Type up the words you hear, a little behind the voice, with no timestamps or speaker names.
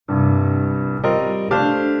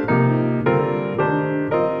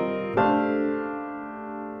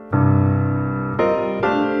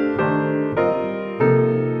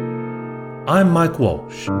I'm Mike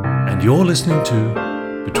Walsh, and you're listening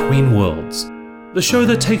to Between Worlds, the show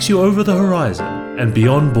that takes you over the horizon and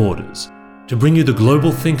beyond borders to bring you the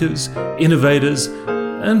global thinkers, innovators,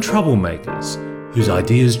 and troublemakers whose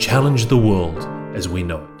ideas challenge the world as we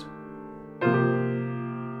know it.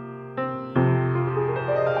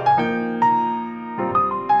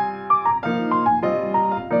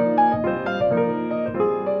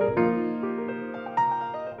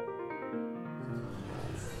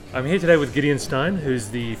 I'm here today with Gideon Stein, who's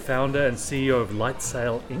the founder and CEO of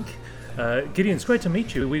Lightsail Inc. Gideon, it's great to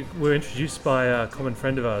meet you. We were introduced by a common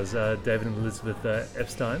friend of ours, David and Elizabeth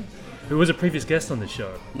Epstein, who was a previous guest on this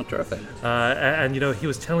show. Oh, terrific. And he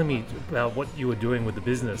was telling me about what you were doing with the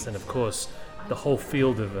business and, of course, the whole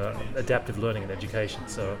field of adaptive learning and education.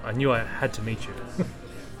 So I knew I had to meet you.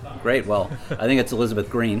 Great. Well, I think it's Elizabeth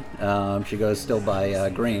Green. She goes still by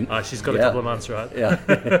Green. She's got a couple of months, right? Yeah.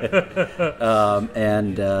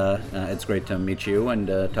 And it's great to meet you and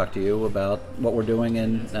talk to you about what we're doing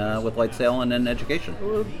with Lightsail and in education.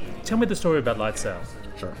 Well, tell me the story about Lightsail.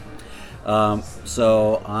 Sure.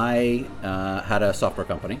 So I had a software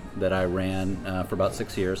company that I ran for about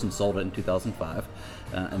 6 years and sold it in 2005.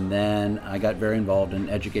 And then I got very involved in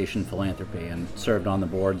education philanthropy and served on the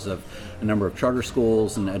boards of a number of charter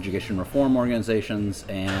schools and education reform organizations,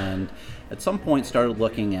 and at some point started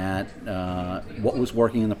looking at what was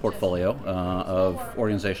working in the portfolio of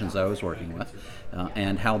organizations I was working with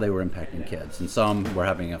and how they were impacting kids. And some were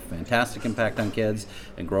having a fantastic impact on kids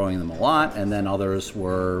and growing them a lot, and then others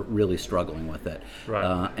were really struggling with it.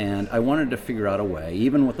 Right. And I wanted to figure out a way,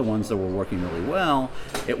 even with the ones that were working really well,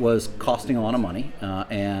 it was costing a lot of money,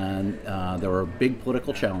 and there were big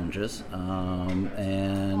political challenges,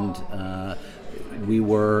 and we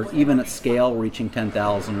were, even at scale, reaching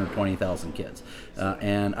 10,000 or 20,000 kids.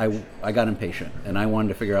 And I got impatient, and I wanted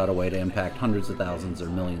to figure out a way to impact hundreds of thousands or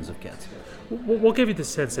millions of kids. What gave you the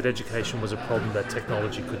sense that education was a problem that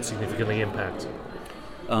technology could significantly impact?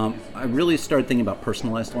 I really started thinking about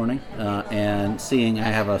personalized learning and seeing I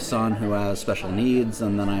have a son who has special needs,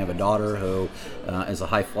 and then I have a daughter who is a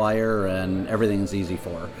high flyer and everything's easy for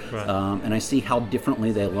her. Right. And I see how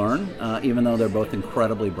differently they learn, even though they're both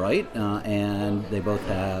incredibly bright and they both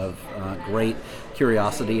have great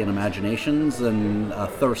curiosity and imaginations and a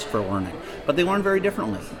thirst for learning. But they learn very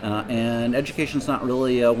differently. And education's not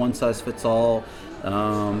really a one-size-fits-all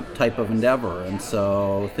type of endeavor. And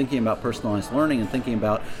so thinking about personalized learning and thinking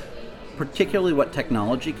about particularly what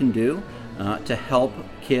technology can do to help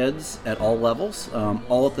kids at all levels,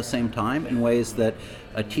 all at the same time, in ways that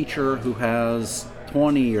a teacher who has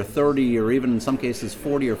 20 or 30 or even in some cases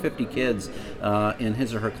 40 or 50 kids in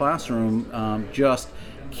his or her classroom just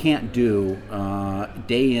can't do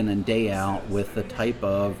day in and day out with the type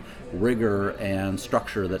of rigor and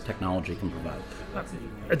structure that technology can provide.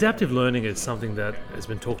 Adaptive learning is something that has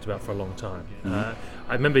been talked about for a long time. Mm-hmm.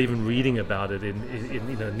 I remember even reading about it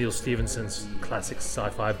in Neil Stephenson's classic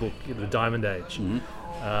sci-fi book, The Diamond Age.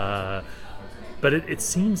 Mm-hmm. But it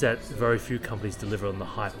seems that very few companies deliver on the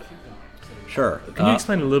hype. Sure. Can you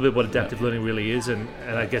explain a little bit what adaptive learning really is, and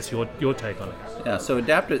I guess your take on it? Yeah, so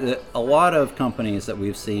a lot of companies that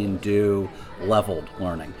we've seen do leveled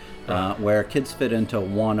learning, where kids fit into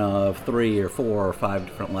one of 3 or 4 or 5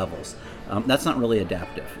 different levels. That's not really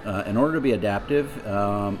adaptive. In order to be adaptive,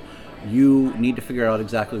 you need to figure out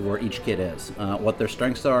exactly where each kid is, what their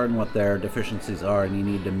strengths are and what their deficiencies are, and you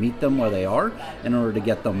need to meet them where they are in order to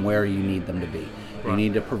get them where you need them to be. You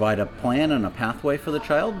need to provide a plan and a pathway for the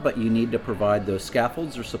child, but you need to provide those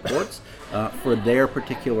scaffolds or supports for their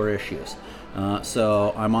particular issues.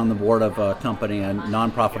 So I'm on the board of a company, a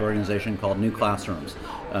nonprofit organization called New Classrooms.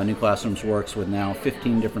 New Classrooms works with now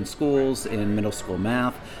 15 different schools in middle school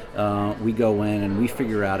math. We go in and we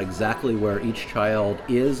figure out exactly where each child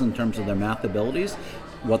is in terms of their math abilities,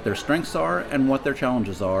 what their strengths are and what their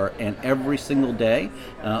challenges are, and every single day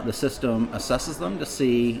the system assesses them to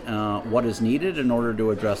see what is needed in order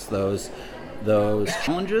to address those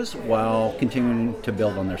challenges while continuing to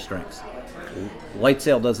build on their strengths.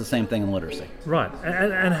 Lightsail does the same thing in literacy. Right,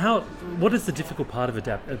 and what is the difficult part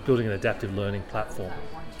of building an adaptive learning platform?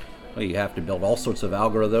 Well, you have to build all sorts of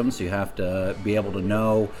algorithms. You have to be able to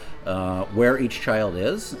know where each child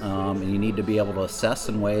is, and you need to be able to assess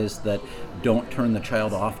in ways that don't turn the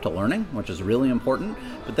child off to learning, which is really important.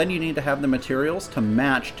 But then you need to have the materials to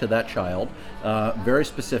match to that child very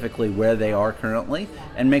specifically where they are currently,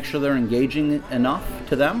 and make sure they're engaging enough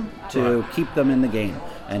to them to keep them in the game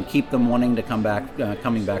and keep them wanting to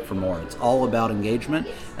coming back for more. It's all about engagement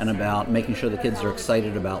and about making sure the kids are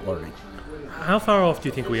excited about learning. How far off do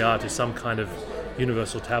you think we are to some kind of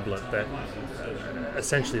universal tablet that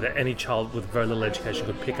essentially that any child with very little education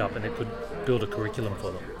could pick up and it could build a curriculum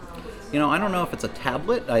for them? I don't know if it's a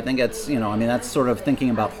tablet. I think it's, that's sort of thinking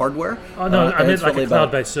about hardware. Oh, no, I mean like really a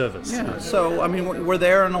cloud-based service. Yeah, so, we're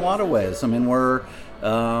there in a lot of ways. We're,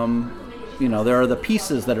 there are the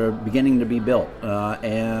pieces that are beginning to be built.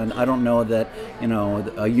 And I don't know that,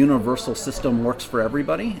 a universal system works for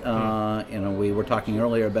everybody. We were talking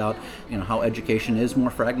earlier about, how education is more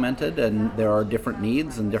fragmented and there are different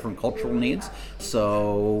needs and different cultural needs.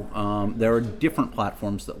 So there are different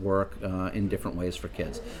platforms that work in different ways for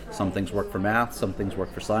kids. Some things work for math, some things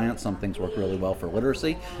work for science, some things work really well for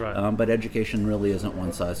literacy. Right. But education really isn't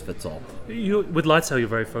one size fits all. With Lightsail, you're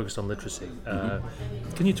very focused on literacy.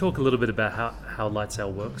 Can you talk a little bit about how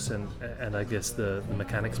Lightsail works and I guess the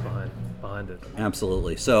mechanics behind it?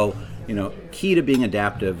 Absolutely. So, key to being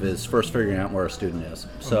adaptive is first figuring out where a student is.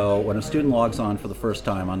 So when a student logs on for the first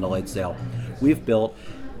time onto Lightsail, we've built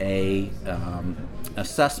a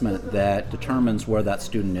assessment that determines where that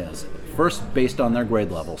student is. First, based on their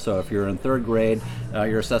grade level. So if you're in third grade,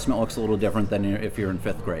 your assessment looks a little different than if you're in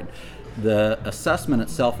fifth grade. The assessment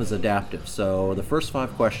itself is adaptive. So the first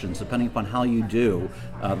 5 questions, depending upon how you do,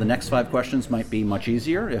 the next 5 questions might be much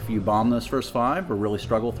easier if you bomb those first 5 or really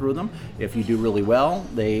struggle through them. If you do really well,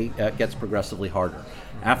 it gets progressively harder.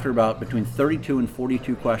 After about between 32 and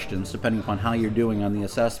 42 questions, depending upon how you're doing on the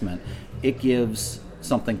assessment, it gives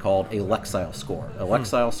something called a Lexile score. A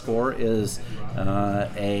Lexile score is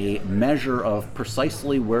a measure of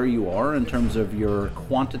precisely where you are in terms of your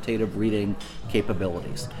quantitative reading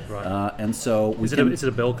capabilities. Right. And so is it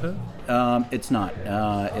a bell curve? It's not.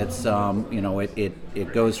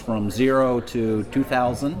 It goes from 0 to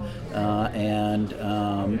 2,000, and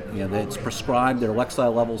it's prescribed. There are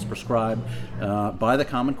Lexile levels prescribed by the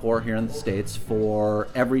Common Core here in the States for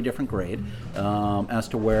every different grade, as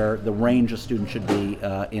to where the range a student should be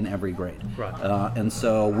in every grade. Right. And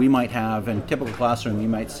so we might have, in a typical classroom, you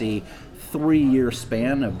might see 3-year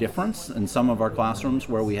span of difference in some of our classrooms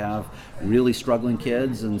where we have really struggling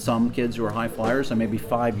kids and some kids who are high flyers, and maybe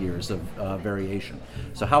 5 years of variation.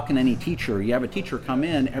 So how can any teacher, you have a teacher come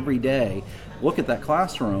in every day, look at that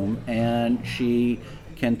classroom, and she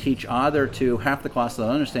can teach either to half the class that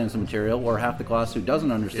understands the material or half the class who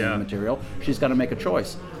doesn't understand the material. She's got to make a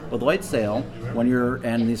choice. With Lightsail,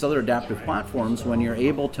 and these other adaptive platforms, when you're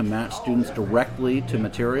able to match students directly to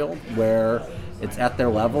material where it's at their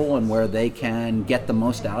level and where they can get the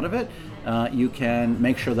most out of it, you can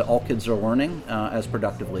make sure that all kids are learning as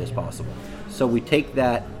productively as possible. So we take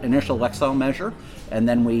that initial Lexile measure and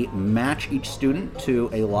then we match each student to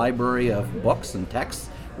a library of books and texts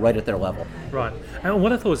right at their level. Right. And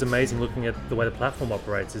what I thought was amazing looking at the way the platform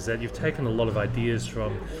operates is that you've taken a lot of ideas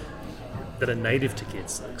that are native to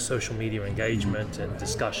kids, like social media engagement and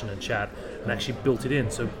discussion and chat, and actually built it in.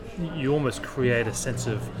 So you almost create a sense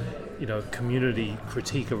of, community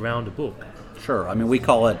critique around a book. Sure. We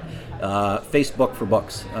call it Facebook for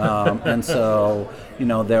books. And so,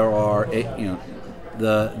 there are,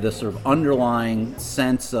 the sort of underlying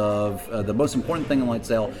sense of the most important thing in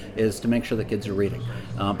Lightsail is to make sure that kids are reading.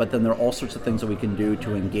 But then there are all sorts of things that we can do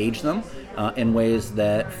to engage them in ways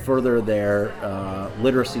that further their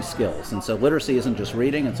literacy skills. And so literacy isn't just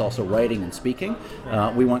reading, it's also writing and speaking.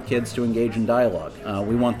 We want kids to engage in dialogue.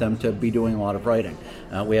 We want them to be doing a lot of writing.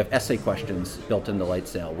 We have essay questions built into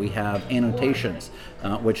Lightsail. We have annotations,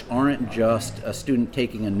 which aren't just a student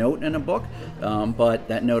taking a note in a book, but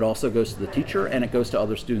that note also goes to the teacher and it goes to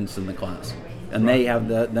other students in the class. And they have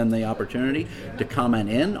then the opportunity to comment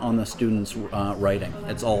in on the students' writing.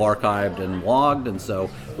 It's all archived and logged, and so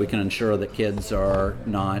we can ensure that kids are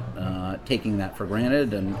not taking that for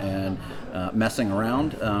granted and messing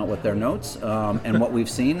around with their notes. And what we've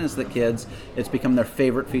seen is that kids, it's become their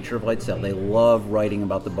favorite feature of Lightsail. They love writing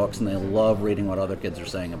about the books, and they love reading what other kids are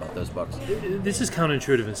saying about those books. This is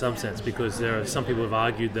counterintuitive in some sense, because there are some people who have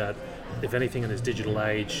argued that if anything in this digital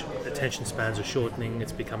age, attention spans are shortening.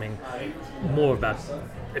 It's becoming more about,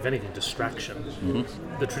 if anything, distraction.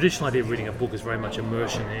 Mm-hmm. The traditional idea of reading a book is very much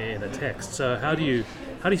immersion in a text. So how do you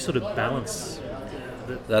sort of balance?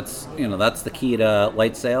 That's the key to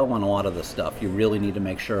Lightsail and a lot of this stuff. You really need to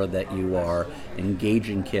make sure that you are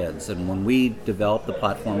engaging kids. And when we developed the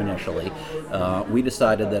platform initially, we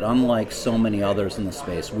decided that unlike so many others in the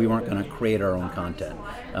space, we weren't going to create our own content.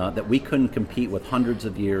 That we couldn't compete with hundreds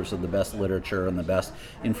of years of the best literature and the best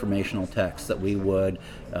informational texts. That we would,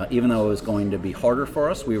 even though it was going to be harder for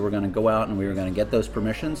us, we were going to go out and we were going to get those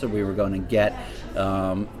permissions, and we were going to get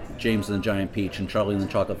James and the Giant Peach and Charlie and the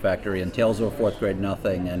Chocolate Factory and Tales of a Fourth Grade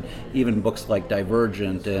Nothing, and even books like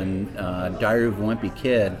Divergent and Diary of a Wimpy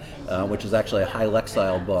Kid, which is actually a High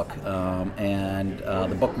Lexile book, and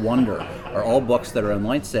the book Wonder are all books that are in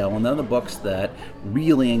Lightsail, and they're the books that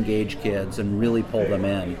really engage kids and really pull them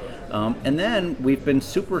in. And then we've been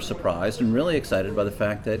super surprised and really excited by the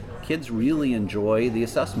fact that kids really enjoy the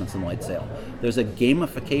assessments in Lightsail. There's a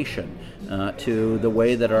gamification to the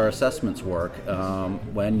way that our assessments work.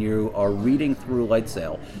 When you are reading through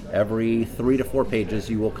Lightsail, every 3 to 4 pages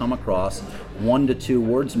you will come across 1 to 2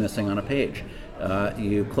 words missing on a page.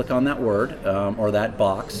 You click on that word or that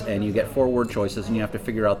box, and you get 4 word choices, and you have to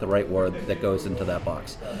figure out the right word that goes into that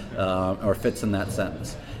box or fits in that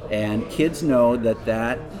sentence. And kids know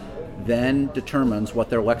that then determines what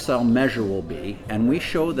their Lexile measure will be, and we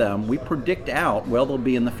show them, we predict out where they'll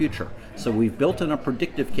be in the future. So we've built in a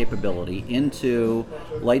predictive capability into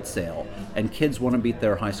Lightsail, and kids want to beat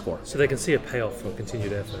their high score. So they can see a payoff for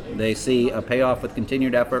continued effort. They see a payoff with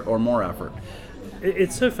continued effort or more effort.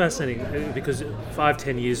 It's so fascinating because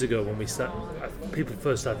 5-10 years ago when people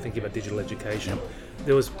first started thinking about digital education,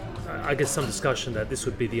 there was, I guess, some discussion that this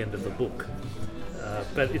would be the end of the book.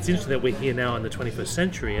 But it's interesting that we're here now in the 21st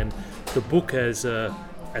century, and the book as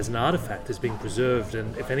an artifact is being preserved,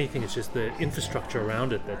 and if anything, it's just the infrastructure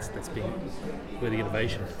around it that's being where the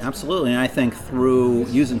innovation is. Absolutely, and I think through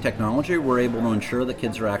using technology, we're able to ensure that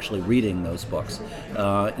kids are actually reading those books.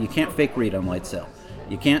 You can't fake read on Lightsail.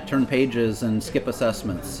 You can't turn pages and skip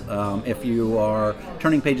assessments. If you are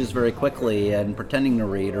turning pages very quickly and pretending to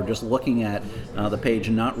read, or just looking at the page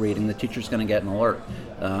and not reading, the teacher's going to get an alert.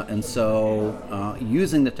 And so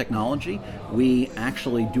using the technology, we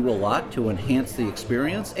actually do a lot to enhance the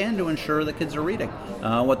experience and to ensure that kids are reading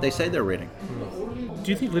what they say they're reading.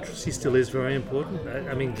 Do you think literacy still is very important?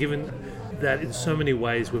 I mean, given that in so many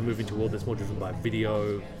ways we're moving to a world that's more driven by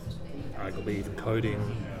video, arguably even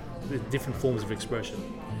coding, different forms of expression.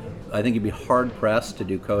 I think you'd be hard-pressed to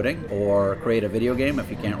do coding or create a video game if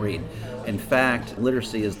you can't read. In fact,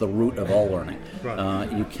 literacy is the root of all learning. Right.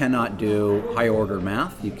 You cannot do higher-order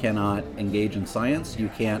math, you cannot engage in science, you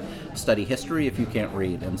can't study history if you can't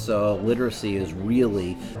read. And so literacy is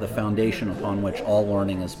really the foundation upon which all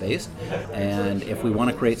learning is based. And if we want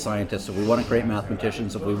to create scientists, if we want to create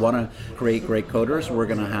mathematicians, if we want to create great coders, we're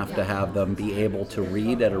going to have them be able to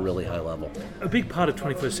read at a really high level. A big part of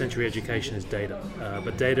 21st century education is data,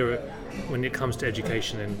 but data, when it comes to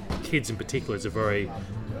education and kids in particular, is a very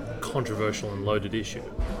controversial and loaded issue.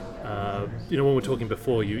 When we were talking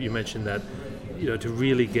before, you mentioned that to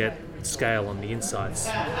really get scale on the insights,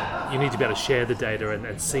 you need to be able to share the data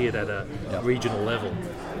and see it at a regional level.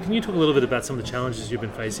 Can you talk a little bit about some of the challenges you've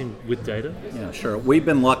been facing with data? Yeah, sure. We've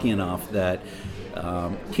been lucky enough that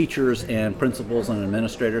teachers and principals and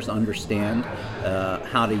administrators understand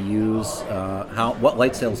how to use what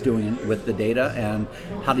Lightsail is doing with the data and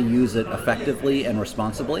how to use it effectively and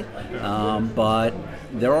responsibly. But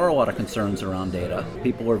there are a lot of concerns around data.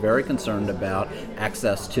 People are very concerned about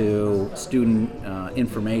access to student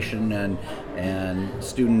information and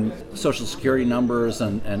student social security numbers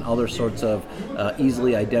and other sorts of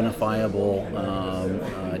easily identifiable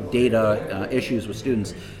data issues with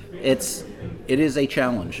students. It is a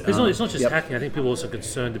challenge. It's not just hacking. I think people are also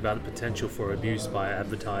concerned about the potential for abuse by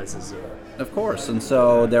advertisers. Of course, and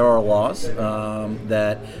so there are laws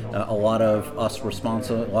that a lot of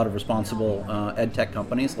responsible ed tech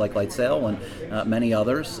companies like Lightsail and many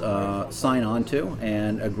others sign on to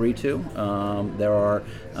and agree to. There are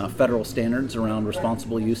federal standards around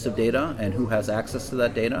responsible use of data and who has access to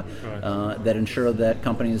that data that ensure that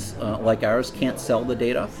companies like ours can't sell the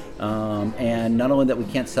data, and not only that we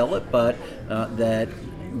can't sell it, but that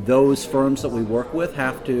those firms that we work with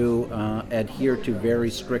have to adhere to very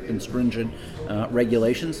strict and stringent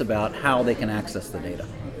regulations about how they can access the data.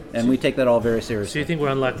 And we take that all very seriously. So you think we're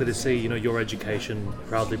unlikely to see, your education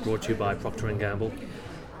proudly brought to you by Procter & Gamble?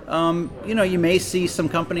 You may see some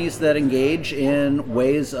companies that engage in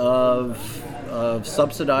ways of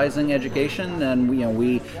subsidizing education, and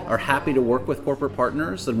we are happy to work with corporate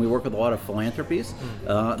partners, and we work with a lot of philanthropies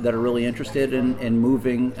that are really interested in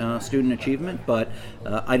moving student achievement, but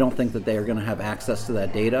I don't think that they are going to have access to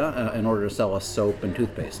that data in order to sell us soap and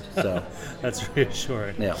toothpaste. So that's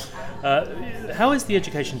reassuring. Yeah. How is the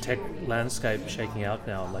education tech landscape shaking out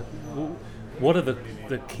now? Like, what are the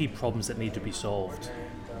key problems that need to be solved?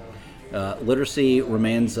 Literacy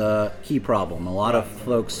remains a key problem. A lot of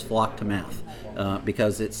folks flock to math.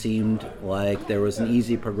 because it seemed like there was an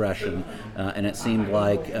easy progression, and it seemed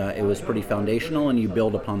like it was pretty foundational, and you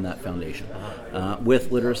build upon that foundation.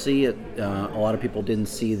 With literacy, a lot of people didn't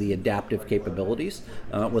see the adaptive capabilities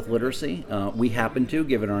with literacy. We happen to,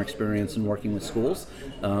 given our experience in working with schools,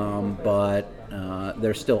 but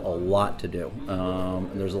there's still a lot to do.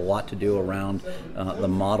 There's a lot to do around the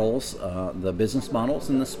models, the business models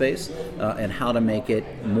in this space, and how to make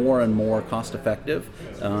it more and more cost effective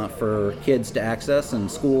for kids to access and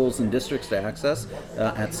schools and districts to access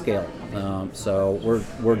at scale. So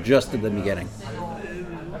we're just at the beginning.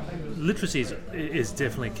 Literacy is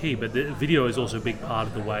definitely key, but the video is also a big part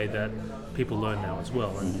of the way that people learn now as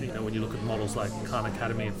well. And when you look at models like Khan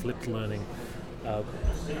Academy and flipped learning,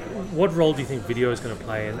 what role do you think video is going to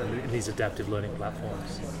play in these adaptive learning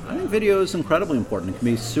platforms? I think video is incredibly important. It can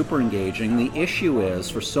be super engaging. The issue is,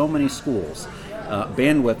 for so many schools,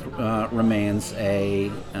 bandwidth remains a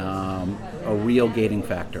real gating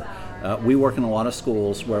factor. We work in a lot of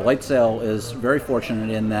schools where Lightsail is very fortunate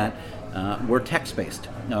in that we're text-based.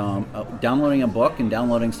 Downloading a book and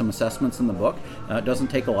downloading some assessments in the book doesn't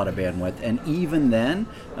take a lot of bandwidth. And even then,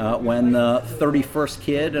 when the 31st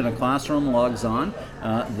kid in a classroom logs on,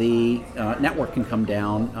 the network can come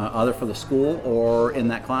down either for the school or in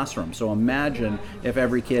that classroom. So imagine if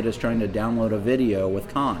every kid is trying to download a video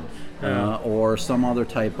with Khan or some other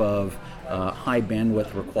type of high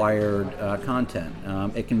bandwidth required content.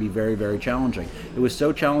 It can be very, very challenging. It was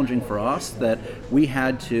so challenging for us that we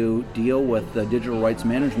had to deal with the digital rights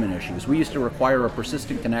management issues. We used to require a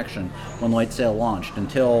persistent connection when Lightsail launched.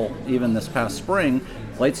 Until even this past spring,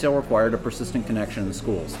 Lightsail required a persistent connection in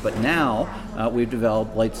schools. But now we've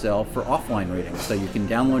developed Lightsail for offline reading. So you can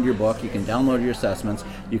download your book, you can download your assessments,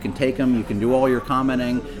 you can take them, you can do all your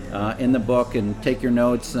commenting in the book and take your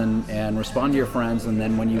notes and respond to your friends. And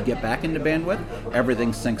then when you get back into bandwidth,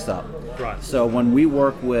 everything syncs up. Right. So when we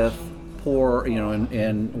work with poor,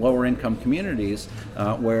 in lower income communities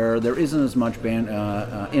where there isn't as much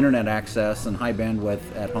internet access and high bandwidth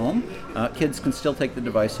at home, kids can still take the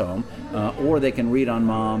device home, or they can read on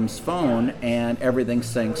mom's phone, and everything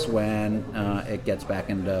syncs when it gets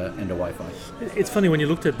back into Wi-Fi. It's funny when you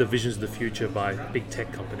looked at the visions of the future by big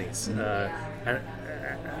tech companies, and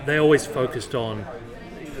they always focused on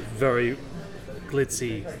very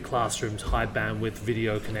glitzy classrooms, high bandwidth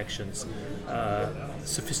video connections,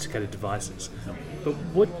 sophisticated devices. But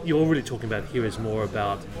what you're really talking about here is more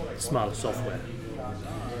about smarter software.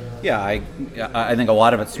 Yeah, I think a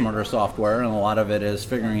lot of it's smarter software, and a lot of it is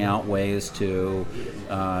figuring out ways to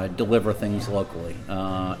deliver things locally.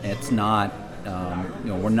 It's not,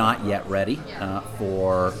 we're not yet ready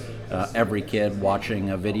for every kid watching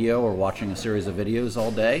a video or watching a series of videos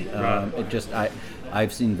all day. Right.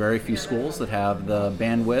 I've seen very few schools that have the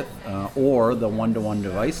bandwidth or the one-to-one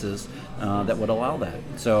devices that would allow that.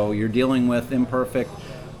 So you're dealing with imperfect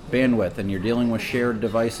bandwidth, and you're dealing with shared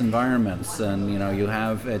device environments, and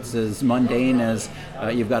it's as mundane as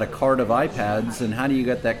you've got a cart of iPads, and how do you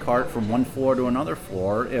get that cart from one floor to another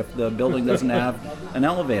floor if the building doesn't have an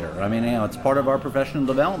elevator? I mean, it's part of our professional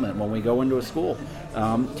development when we go into a school,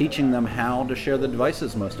 teaching them how to share the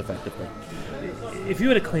devices most effectively. If you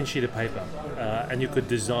had a clean sheet of paper and you could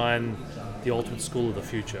design the ultimate school of the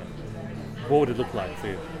future, what would it look like for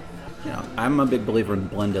you? I'm a big believer in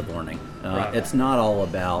blended learning. Right. It's not all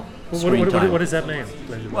about screen time. What does that mean?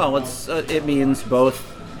 Well, it means both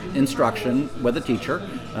instruction with a teacher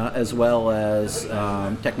as well as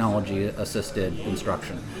technology-assisted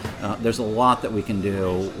instruction. There's a lot that we can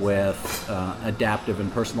do with adaptive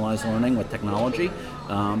and personalized learning with technology,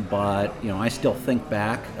 but I still think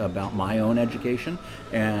back about my own education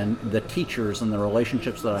and the teachers and the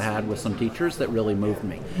relationships that I had with some teachers that really moved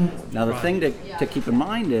me. Now, the thing to keep in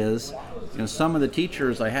mind is, some of the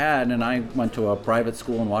teachers I had, and I went to a private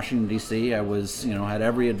school in Washington, D.C. I was, had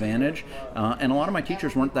every advantage, and a lot of my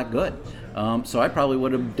teachers weren't that good. So I probably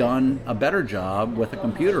would have done a better job with a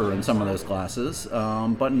computer in some of those classes,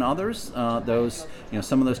 but in others,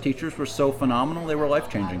 some of those teachers were so phenomenal, they were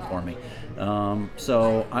life-changing for me.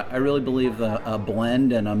 So I really believe a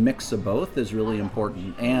blend and a mix of both is really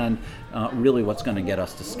important, and really what's going to get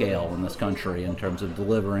us to scale in this country in terms of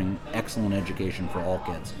delivering excellent education for all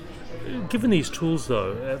kids. Given these tools,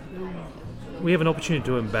 though, we have an opportunity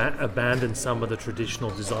to abandon some of the traditional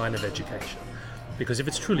design of education. Because if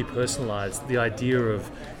it's truly personalized, the idea of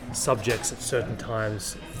subjects at certain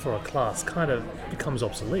times for a class kind of becomes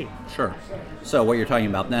obsolete. Sure. So what you're talking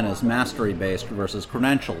about then is mastery-based versus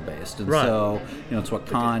credential-based. And right. So, it's what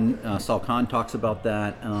Sal Khan talks about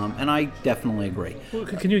that, and I definitely agree. Well,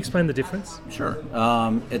 can you explain the difference? Sure.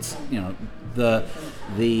 It's, the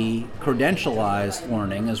credentialized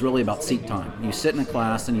learning is really about seat time. You sit in a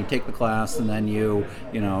class and you take the class, and then you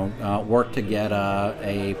work to get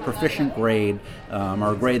a proficient grade,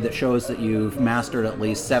 or a grade that shows that you've mastered at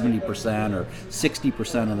least 70% or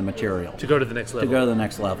 60% of the material to go to the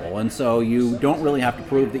next level. And so you don't really have to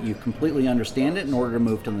prove that you completely understand it in order to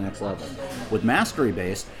move to the next level. With mastery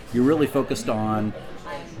based, you're really focused on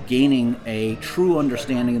gaining a true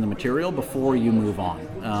understanding of the material before you move on,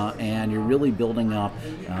 and you're really building up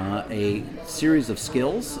a series of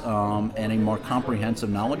skills and a more comprehensive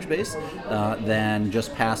knowledge base than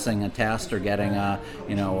just passing a test or getting a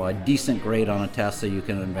decent grade on a test so you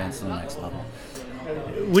can advance to the next level.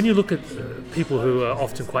 When you look at people who are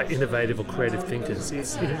often quite innovative or creative thinkers,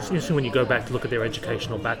 it's interesting when you go back to look at their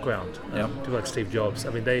educational background. People like Steve Jobs, I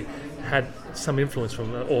mean, they had some influence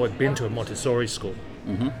from or had been to a Montessori school.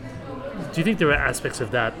 Mm-hmm. Do you think there are aspects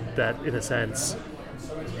of that in a sense,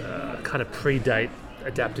 kind of predate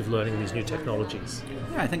adaptive learning and these new technologies?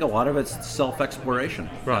 Yeah, I think a lot of it's self-exploration,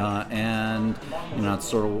 right. And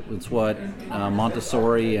it's what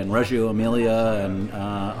Montessori and Reggio Emilia and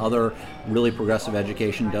other really progressive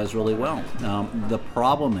education does really well. The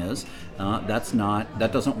problem is that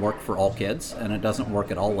doesn't work for all kids, and it doesn't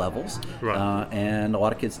work at all levels. Right. And a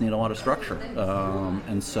lot of kids need a lot of structure,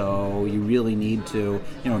 and so you really need to,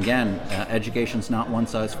 education's not one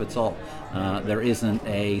size fits all. There isn't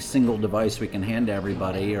a single device we can hand to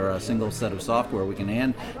everybody or a single set of software we can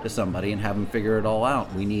hand to somebody and have them figure it all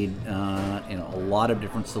out. We need a lot of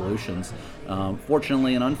different solutions,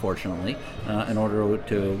 fortunately and unfortunately, in order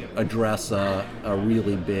to address a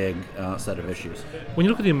really big set of issues. When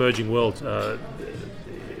you look at the emerging world,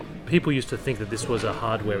 people used to think that this was a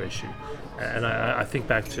hardware issue. And I think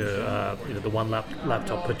back to the one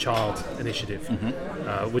laptop per child initiative,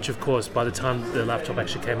 mm-hmm. Which of course by the time the laptop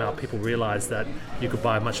actually came out, people realized that you could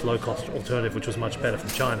buy a much low-cost alternative which was much better from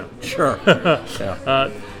China. Sure. Yeah.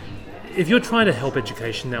 If you're trying to help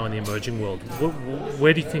education now in the emerging world,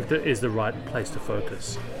 where do you think that is the right place to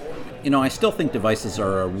focus? I still think devices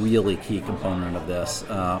are a really key component of this,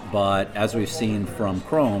 but as we've seen from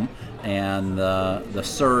Chrome and the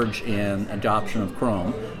surge in adoption of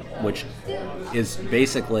Chrome, which is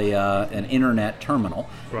basically an internet terminal,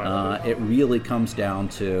 right. It really comes down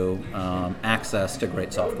to access to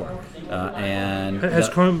great software. And has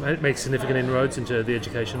Chrome made significant inroads into the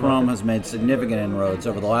education Chrome market? has made significant inroads.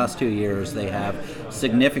 Over the last 2 years, they have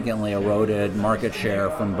significantly eroded market share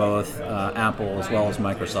from both Apple as well as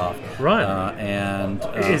Microsoft. Right.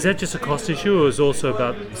 Is that just a cost issue, or is it also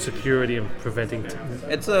about security and preventing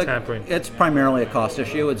tampering? It's primarily a cost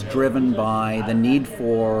issue. It's driven by the need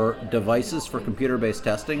for devices for computer-based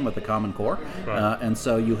testing with the Common Core. Right. And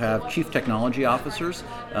so you have chief technology officers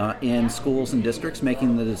in schools and districts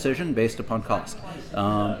making the decision based upon cost.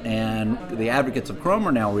 And the advocates of Chrome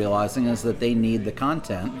are now realizing is that they need the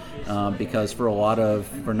content because for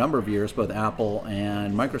a number of years, both Apple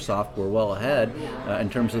and Microsoft were well ahead in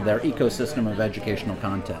terms of their ecosystem of educational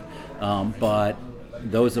content. But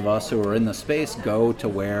those of us who are in the space go to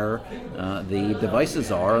where the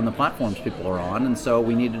devices are and the platforms people are on, and so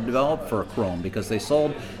we need to develop for Chrome because they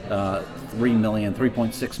sold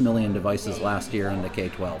 3.6 million devices last year in the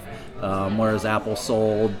K-12, whereas Apple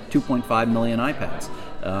sold 2.5 million iPads.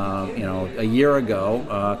 A year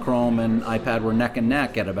ago, Chrome and iPad were neck and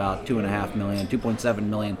neck at about 2.5 million, 2.7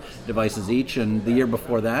 million devices each, and the year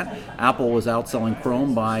before that, Apple was outselling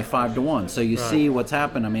Chrome by 5-1. So you see what's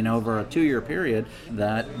happened. I mean, over a 2-year period,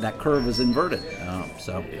 that curve is inverted.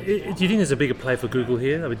 Do you think there's a bigger play for Google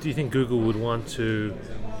here? I mean, do you think Google would want to,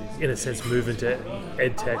 in a sense, move into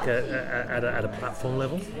EdTech at a platform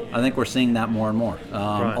level? I think we're seeing that more and more.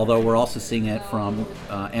 Although we're also seeing it from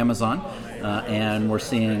Amazon, and we're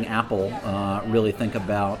seeing Apple really think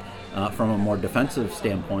about, from a more defensive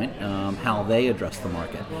standpoint, how they address the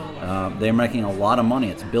market. They're making a lot of money.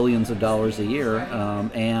 It's billions of dollars a year.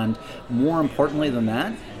 And more importantly than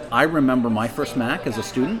that, I remember my first Mac as a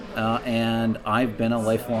student, and I've been a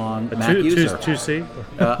lifelong Mac user. 2C?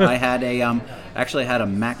 I had actually had a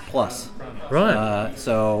Mac Plus. Right.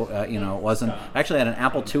 It wasn't. I actually had an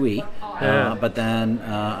Apple IIe, but then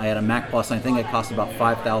I had a Mac Plus. I think it cost about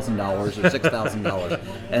 $5,000 or $6,000,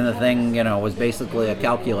 and the thing, was basically a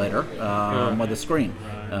calculator with a screen.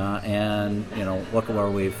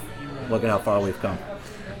 Look at how far we've come.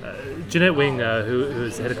 Jeanette Wing, who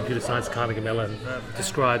is head of computer science at Carnegie Mellon,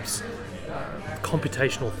 describes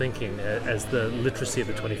computational thinking as the literacy of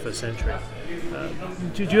the 21st century.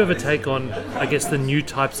 Do you have a take on, I guess, the new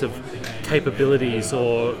types of capabilities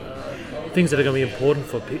or things that are going to be important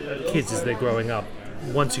for kids as they're growing up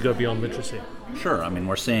once you go beyond literacy? Sure. I mean,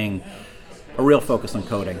 we're seeing a real focus on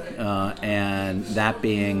coding, and that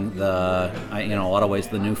being in a lot of ways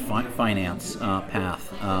the new finance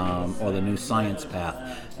path or the new science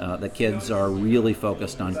path. The kids are really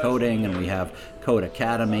focused on coding, and we have Code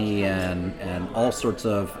Academy and all sorts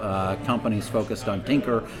of companies focused on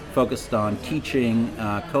Tinker, focused on teaching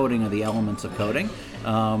coding or the elements of coding.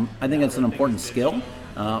 I think it's an important skill.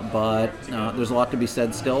 But there's a lot to be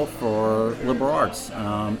said still for liberal arts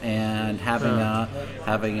and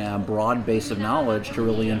having a broad base of knowledge to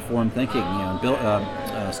really inform thinking.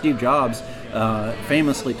 Steve Jobs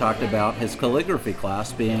famously talked about his calligraphy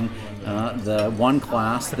class being the one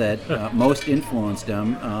class that most influenced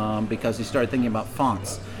him because he started thinking about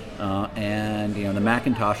fonts. And the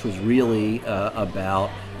Macintosh was really about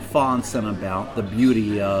fonts and about the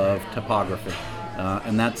beauty of typography.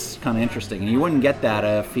 And that's kind of interesting. And you wouldn't get that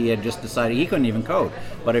if he had just decided, he couldn't even code,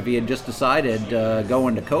 but if he had just decided to go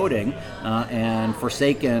into coding and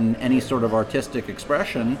forsaken any sort of artistic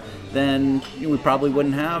expression, then we probably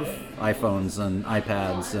wouldn't have iPhones and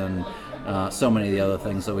iPads and so many of the other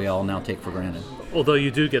things that we all now take for granted. Although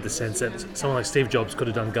you do get the sense that someone like Steve Jobs could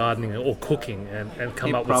have done gardening or cooking and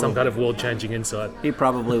come up with some kind of world-changing insight. He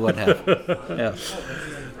probably would have. Yeah.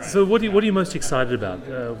 So what are you most excited about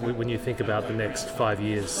when you think about the next 5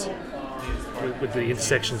 years with the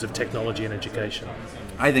intersections of technology and education?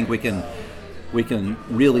 I think we can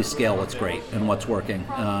really scale what's great and what's working,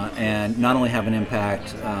 and not only have an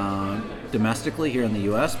impact domestically here in the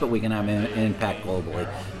U.S., but we can have an impact globally.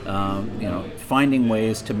 Finding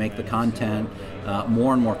ways to make the content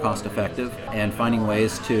more and more cost effective, and finding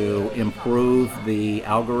ways to improve the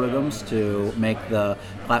algorithms to make the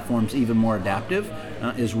platforms even more adaptive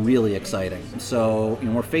is really exciting. So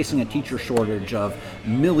we're facing a teacher shortage of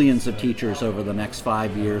millions of teachers over the next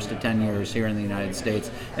 5 years to 10 years here in the United States,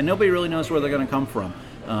 and nobody really knows where they're going to come from.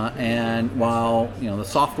 And while the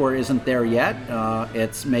software isn't there yet,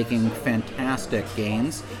 it's making fantastic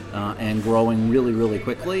gains and growing really, really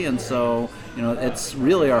quickly. And so, it's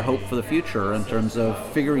really our hope for the future in terms of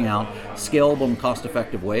figuring out scalable and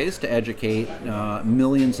cost-effective ways to educate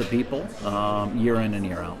millions of people year in and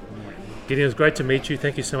year out. Gideon, it was great to meet you.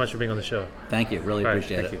 Thank you so much for being on the show. Thank you. Really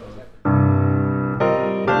appreciate it. Thank you.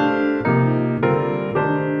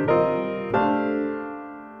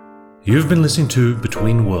 You've been listening to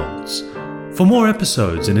Between Worlds. For more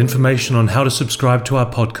episodes and information on how to subscribe to our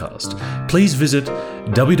podcast, please visit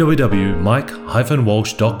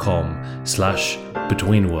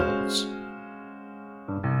www.mike-walsh.com/betweenworlds.